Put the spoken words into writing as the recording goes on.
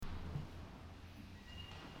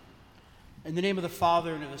In the name of the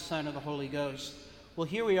Father, and of the Son, and of the Holy Ghost. Well,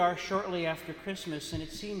 here we are shortly after Christmas, and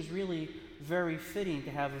it seems really very fitting to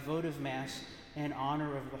have a votive Mass in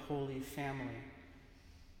honor of the Holy Family.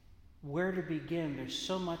 Where to begin? There's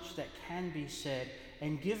so much that can be said,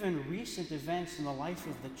 and given recent events in the life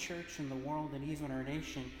of the Church and the world and even our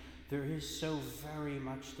nation, there is so very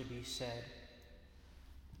much to be said.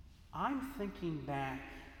 I'm thinking back,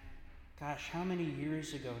 gosh, how many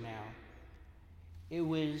years ago now? It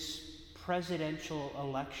was presidential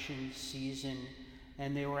election season,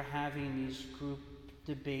 and they were having these group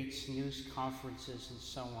debates, news conferences, and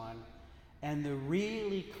so on. And the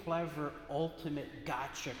really clever ultimate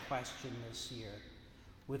gotcha question this year,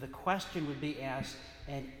 where the question would be asked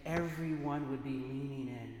and everyone would be leaning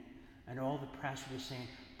in, and all the press would be saying,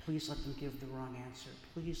 please let them give the wrong answer.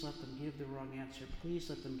 Please let them give the wrong answer. Please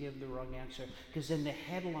let them give the wrong answer. Because then the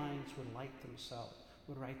headlines would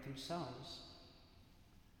write themselves.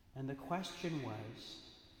 And the question was,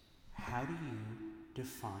 how do you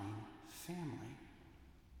define family?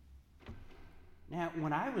 Now,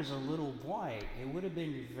 when I was a little boy, it would have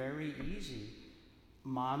been very easy.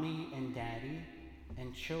 Mommy and daddy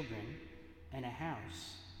and children and a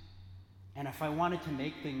house. And if I wanted to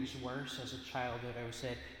make things worse as a child, I would have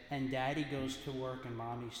said, and daddy goes to work and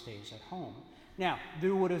mommy stays at home. Now,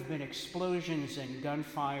 there would have been explosions and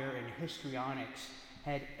gunfire and histrionics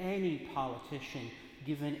had any politician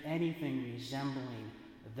given anything resembling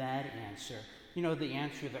that answer. You know, the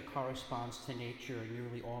answer that corresponds to nature and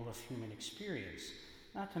nearly all of human experience,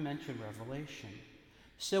 not to mention Revelation.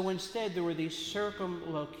 So instead, there were these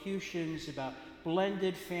circumlocutions about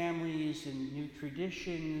blended families and new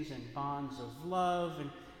traditions and bonds of love, and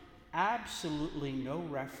absolutely no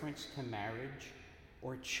reference to marriage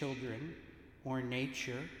or children or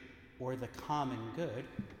nature or the common good,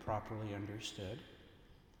 properly understood.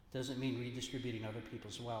 Doesn't mean redistributing other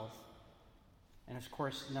people's wealth. And of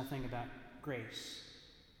course, nothing about grace.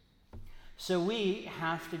 So we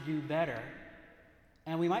have to do better.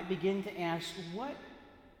 And we might begin to ask, what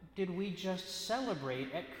did we just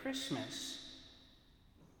celebrate at Christmas?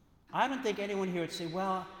 I don't think anyone here would say,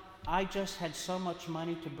 well, I just had so much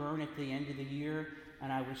money to burn at the end of the year,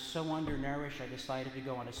 and I was so undernourished, I decided to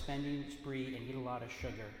go on a spending spree and eat a lot of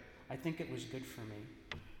sugar. I think it was good for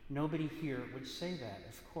me. Nobody here would say that,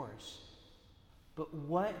 of course. But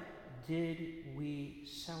what did we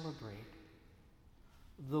celebrate?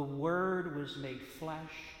 The Word was made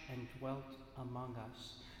flesh and dwelt among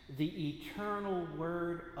us. The eternal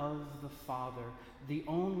Word of the Father, the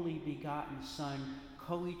only begotten Son,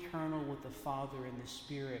 co-eternal with the Father and the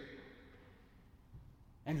Spirit.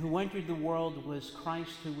 And who entered the world was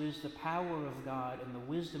Christ, who is the power of God and the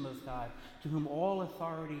wisdom of God, to whom all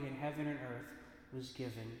authority in heaven and earth was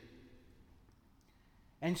given.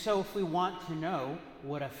 And so if we want to know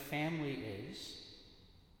what a family is,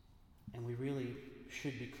 and we really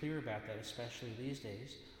should be clear about that, especially these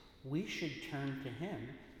days, we should turn to him,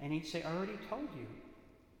 and he'd say, I already told you.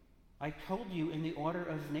 I told you in the order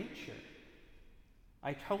of nature.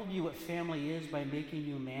 I told you what family is by making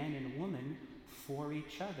you man and woman for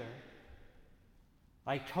each other.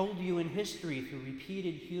 I told you in history through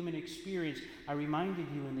repeated human experience. I reminded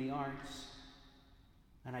you in the arts.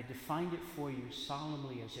 And I defined it for you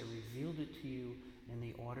solemnly as I revealed it to you in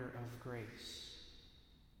the order of grace.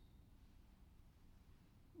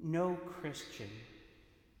 No Christian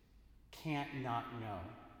can't not know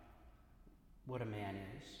what a man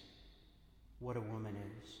is, what a woman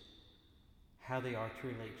is, how they are to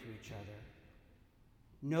relate to each other.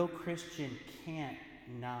 No Christian can't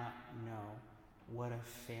not know what a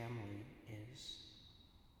family is.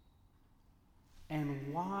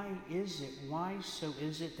 And why is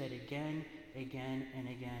it that again, and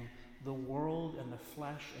again, the world and the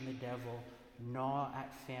flesh and the devil gnaw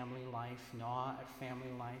at family life?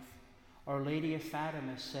 Our Lady of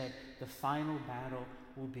Fatima said the final battle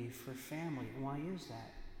will be for family. Why is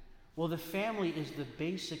that? Well, the family is the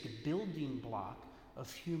basic building block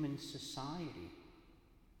of human society.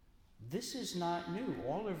 This is not new.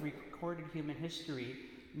 All of recorded human history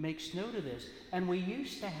makes note of this. And we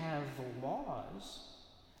used to have laws,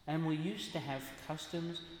 and we used to have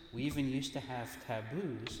customs, we even used to have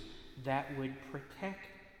taboos that would protect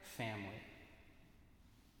family.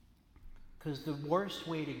 Because the worst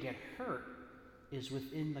way to get hurt is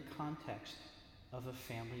within the context of a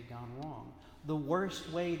family gone wrong. The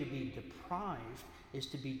worst way to be deprived is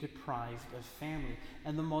to be deprived of family.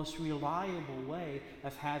 And the most reliable way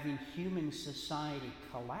of having human society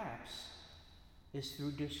collapse is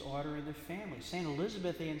through disorder in the family. St.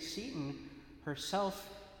 Elizabeth Ann Seton, herself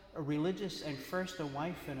a religious and first a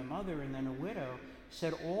wife and a mother and then a widow,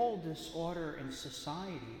 said all disorder in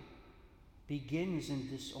society begins in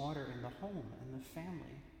disorder in the home and the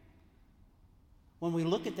family. When we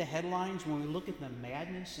look at the headlines, when we look at the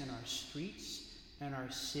madness in our streets and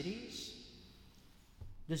our cities,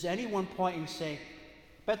 does anyone point and say,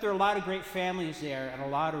 bet there are a lot of great families there and a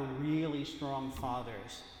lot of really strong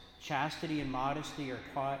fathers. Chastity and modesty are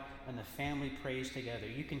taught and the family prays together.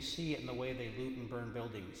 You can see it in the way they loot and burn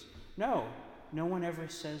buildings. No, no one ever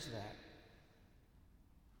says that.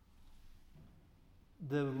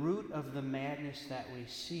 The root of the madness that we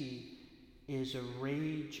see is a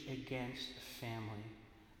rage against family.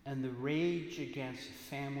 And the rage against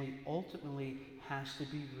family ultimately has to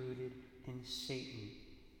be rooted in Satan,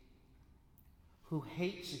 who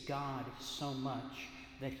hates God so much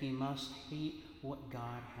that he must hate what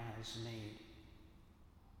God has made.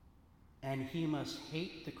 And he must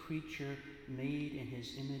hate the creature made in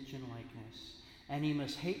his image and likeness. And he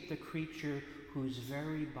must hate the creature whose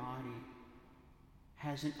very body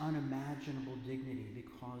has an unimaginable dignity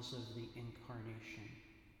because of the incarnation.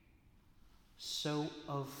 So,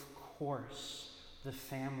 of course, the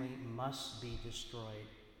family must be destroyed.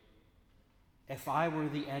 If I were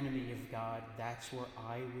the enemy of God, that's where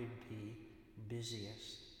I would be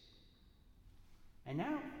busiest. And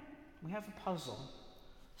now we have a puzzle.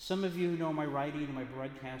 Some of you know my writing and my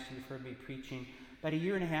broadcasting. You've heard me preaching. About a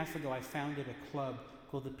year and a half ago, I founded a club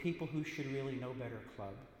called the People Who Should Really Know Better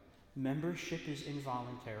Club. Membership is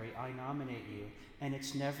involuntary. I nominate you, and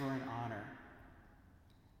it's never an honor.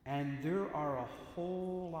 And there are a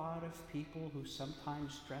whole lot of people who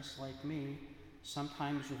sometimes dress like me,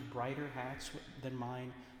 sometimes with brighter hats than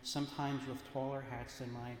mine, sometimes with taller hats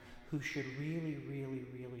than mine, who should really, really,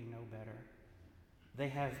 really know better. They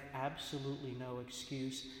have absolutely no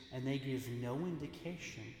excuse, and they give no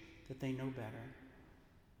indication that they know better.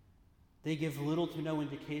 They give little to no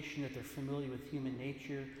indication that they're familiar with human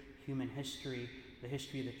nature, human history, the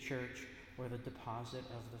history of the church, or the deposit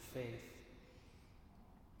of the faith.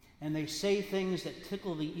 And they say things that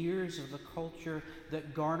tickle the ears of the culture,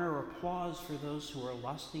 that garner applause for those who are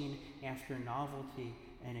lusting after novelty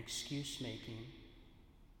and excuse-making,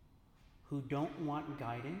 who don't want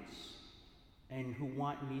guidance, and who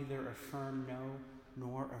want neither a firm no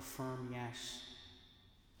nor a firm yes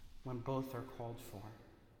when both are called for.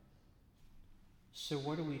 So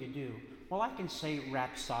what are we to do? Well, I can say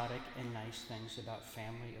rhapsodic and nice things about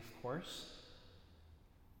family, of course.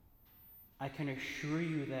 I can assure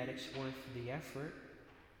you that it's worth the effort.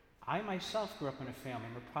 I myself grew up in a family.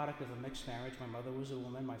 I'm a product of a mixed marriage. My mother was a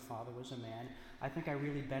woman, my father was a man. I think I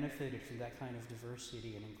really benefited from that kind of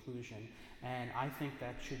diversity and inclusion, and I think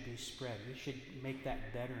that should be spread. We should make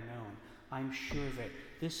that better known. I'm sure of it.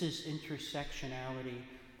 This is intersectionality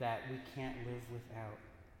that we can't live without.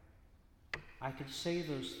 I could say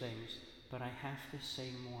those things, but I have to say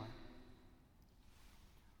more.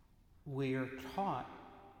 We are taught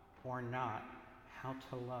or not how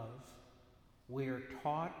to love. We are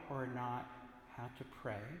taught or not how to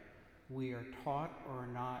pray. We are taught or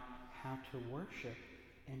not how to worship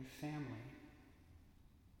in family.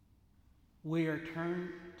 We are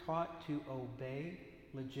taught to obey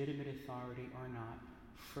legitimate authority or not,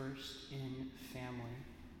 first in family.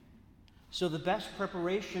 So the best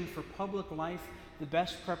preparation for public life, the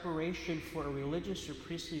best preparation for a religious or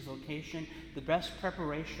priestly vocation, the best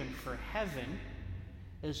preparation for heaven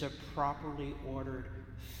is a properly ordered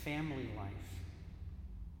family life.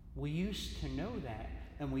 We used to know that,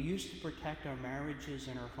 and we used to protect our marriages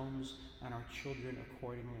and our homes and our children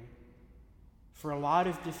accordingly. For a lot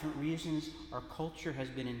of different reasons, our culture has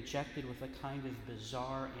been injected with a kind of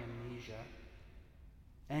bizarre amnesia.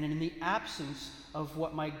 And in the absence of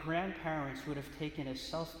what my grandparents would have taken as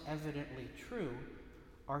self-evidently true,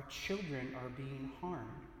 our children are being harmed.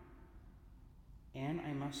 And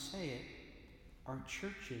I must say it, our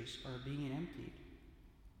churches are being emptied.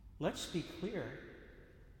 Let's be clear.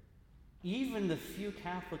 Even the few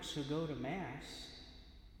Catholics who go to Mass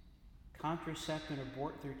contracept and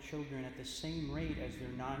abort their children at the same rate as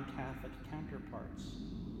their non-Catholic counterparts.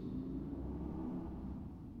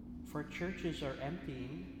 For churches are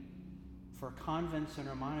emptying, for convents and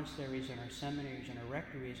our monasteries and our seminaries and our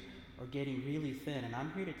rectories are getting really thin, and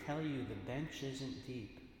I'm here to tell you the bench isn't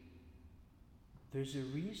deep. There's a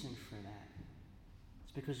reason for that.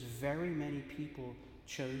 It's because very many people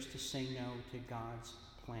chose to say no to God's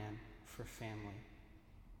plan for family.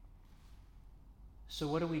 So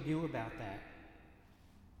what do we do about that?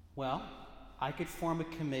 Well, I could form a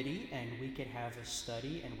committee and we could have a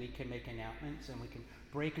study and we can make announcements and we can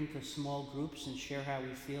break into small groups and share how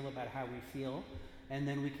we feel about how we feel, and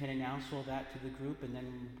then we can announce all that to the group, and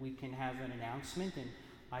then we can have an announcement and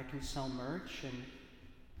I can sell merch and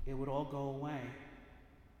it would all go away.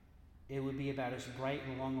 it would be about as bright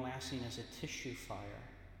and long-lasting as a tissue fire.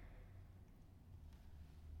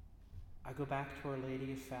 I go back to Our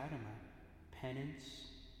Lady of Fatima. Penance,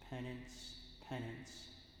 penance, penance.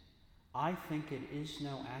 I think it is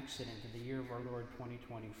no accident in the year of our Lord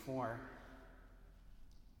 2024,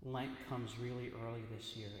 Lent comes really early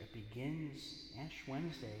this year. It begins, Ash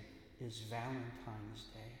Wednesday is Valentine's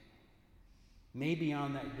Day. Maybe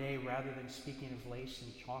on that day, rather than speaking of lace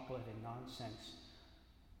and chocolate and nonsense,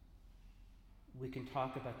 we can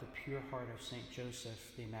talk about the pure heart of St.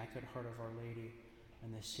 Joseph, the Immaculate Heart of Our Lady,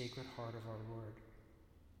 and the Sacred Heart of our Lord.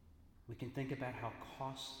 We can think about how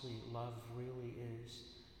costly love really is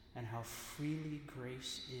and how freely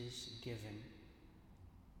grace is given.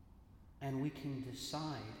 And we can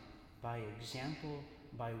decide by example,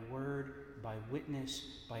 by word, by witness,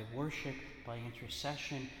 by worship, by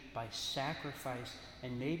intercession, by sacrifice,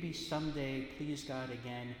 and maybe someday, please God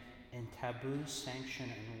again, in taboo, sanction,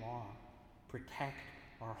 and law, protect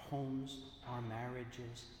our homes, our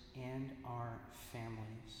marriages, and our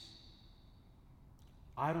families.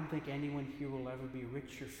 I don't think anyone here will ever be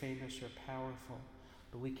rich or famous or powerful,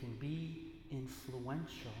 but we can be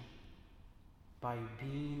influential by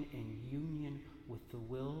being in union with the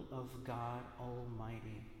will of God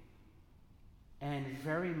Almighty. And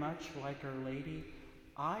very much like Our Lady,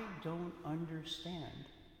 I don't understand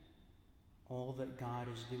all that God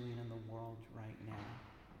is doing in the world right now.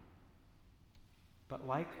 But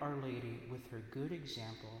like Our Lady, with her good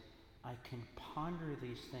example, I can ponder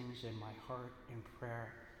these things in my heart in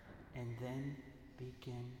prayer and then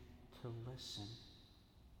begin to listen.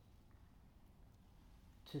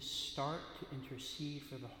 To start to intercede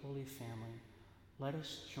for the Holy Family, let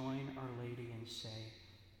us join Our Lady and say,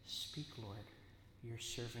 "Speak, Lord, your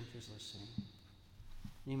servant is listening." In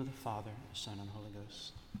the name of the Father, the Son, and the Holy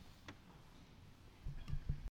Ghost.